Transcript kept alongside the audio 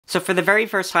So for the very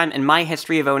first time in my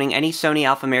history of owning any Sony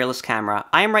Alpha mirrorless camera,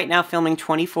 I am right now filming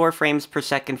 24 frames per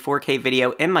second 4K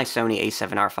video in my Sony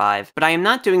a7R V, but I am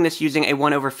not doing this using a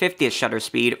 1/50th shutter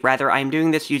speed, rather I am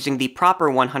doing this using the proper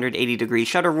 180-degree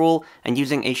shutter rule, and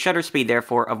using a shutter speed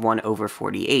therefore of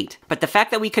 1/48. But the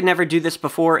fact that we could never do this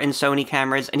before in Sony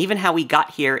cameras, and even how we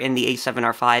got here in the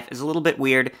a7R V, is a little bit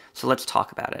weird, so let's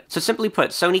talk about it. So simply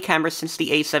put, Sony cameras since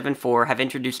the a7 IV have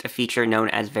introduced a feature known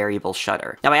as variable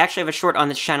shutter. Now I actually have a short on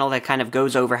this channel that kind of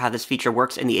goes over how this feature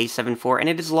works in the a7 IV, and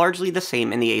it is largely the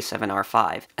same in the a7R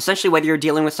V. Essentially, whether you're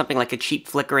dealing with something like a cheap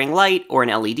flickering light, or an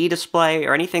LED display,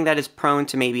 or anything that is prone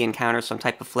to maybe encounter some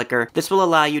type of flicker, this will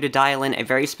allow you to dial in a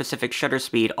very specific shutter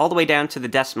speed all the way down to the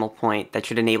decimal point that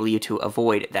should enable you to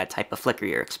avoid that type of flicker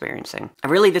you're experiencing.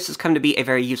 And really, this has come to be a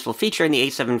very useful feature in the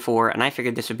a7 IV, and I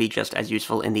figured this would be just as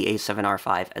useful in the a7R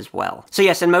V as well. So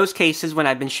yes, in most cases when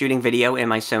I've been shooting video in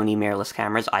my Sony mirrorless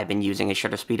cameras, I've been using a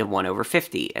shutter speed of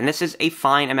 1/50, and this is a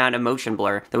fine amount of motion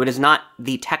blur, though it is not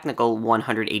the technical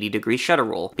 180-degree shutter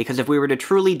rule, because if we were to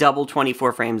truly double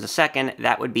 24 frames a second,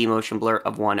 that would be motion blur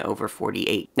of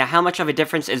 1/48. Now, how much of a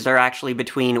difference is there actually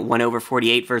between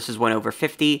 1/48 versus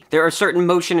 1/50? There are certain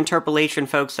motion interpolation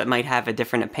folks that might have a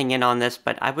different opinion on this,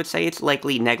 but I would say it's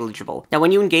likely negligible. Now,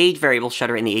 when you engage variable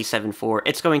shutter in the a7 IV,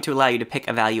 it's going to allow you to pick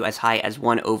a value as high as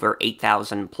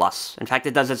 1/8000 plus. In fact,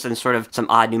 it does this in sort of some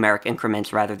odd numeric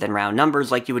increments rather than round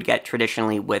numbers like you would get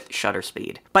traditionally with shutter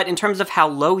speed. But in terms of how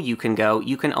low you can go,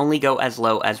 you can only go as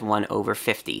low as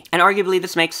 1/50. And arguably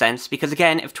this makes sense, because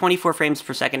again, if 24 frames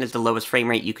per second is the lowest frame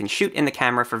rate you can shoot in the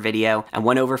camera for video, and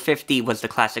 1/50 was the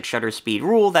classic shutter speed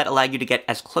rule that allowed you to get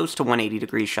as close to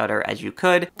 180-degree shutter as you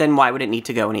could, then why would it need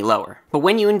to go any lower? But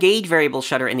when you engage variable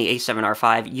shutter in the a7R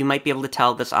V, you might be able to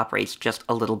tell this operates just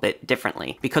a little bit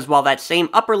differently. Because while that same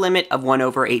upper limit of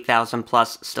 1/8000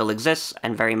 plus still exists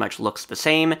and very much looks the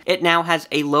same, it now has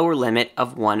a lower limit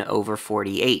of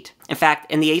 1/48. In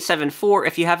fact, in the a7 IV,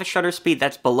 if you have a shutter speed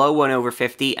that's below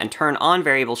 1/50 and turn on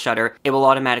variable shutter, it will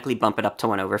automatically bump it up to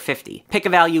 1/50. Pick a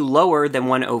value lower than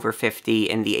 1/50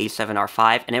 in the a7R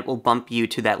V, and it will bump you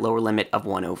to that lower limit of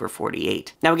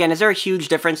 1/48. Now again, is there a huge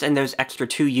difference in those extra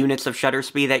 2 units of shutter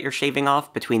speed that you're shaving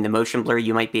off between the motion blur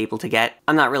you might be able to get?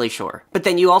 I'm not really sure. But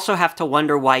then you also have to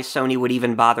wonder why Sony would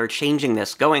even bother changing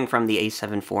this, going from the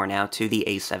a7 IV now to the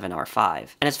a7R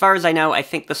V. And as far as I know, I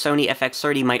think the Sony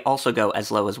FX30 might also go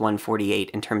as low as 1/48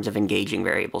 in terms of engaging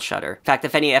variable shutter. In fact,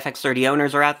 if any FX30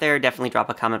 owners are out there, definitely drop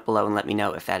a comment below and let me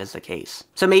know if that is the case.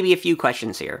 So maybe a few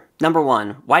questions here. Number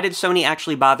one, why did Sony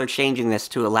actually bother changing this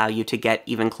to allow you to get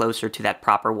even closer to that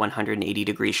proper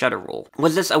 180-degree shutter rule?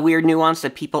 Was this a weird nuance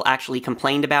that people actually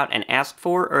complained about and asked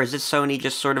for, or is this Sony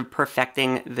just sort of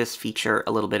perfecting this feature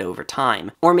a little bit over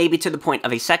time? Or maybe to the point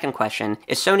of a second question,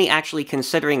 is Sony actually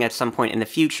considering at some point in the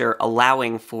future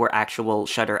allowing for actual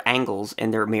shutter angles in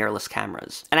their mirrorless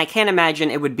cameras? And I can't imagine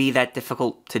it would be that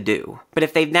difficult to do. But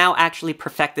if they've now actually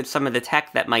perfected some of the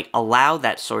tech that might allow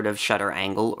that sort of shutter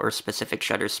angle or specific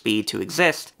shutter speed to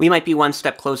exist, we might be one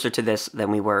step closer to this than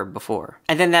we were before.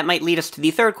 And then that might lead us to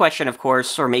the third question, of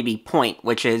course, or maybe point,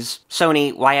 which is,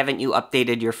 Sony, why haven't you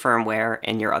updated your firmware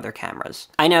in your other cameras?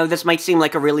 I know this might seem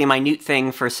like a really minute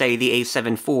thing for, say, the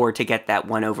a7 IV to get that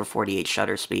 1/48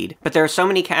 shutter speed, but there are so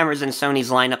many cameras in Sony's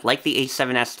lineup, like the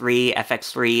a7S III,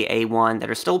 FX3, A1, that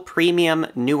are still premium,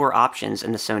 newer options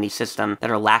in the Sony system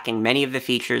that are lacking many of the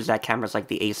features that cameras like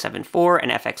the a7 IV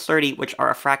and FX30, which are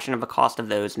a fraction of the cost of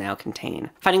those, now contain.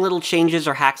 Finding little changes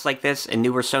or hacks like this in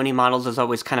newer Sony models is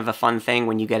always kind of a fun thing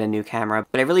when you get a new camera,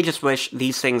 but I really just wish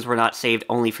these things were not saved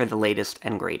only for the latest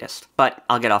and greatest. But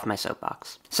I'll get off my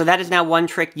soapbox. So that is now one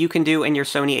trick you can do in your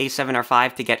Sony a7R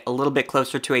V to get a little bit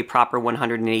closer to a proper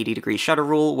 180-degree shutter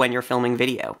rule when you're filming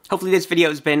video. Hopefully this video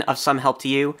has been of some help to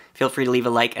you. Feel free to leave a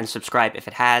like and subscribe if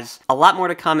it has. A lot more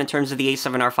to come in terms of the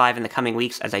a7R V in the coming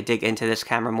weeks as I dig into this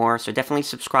camera more, so definitely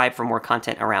subscribe for more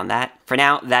content around that. For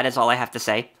now, that is all I have to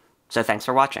say, so thanks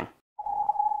for watching.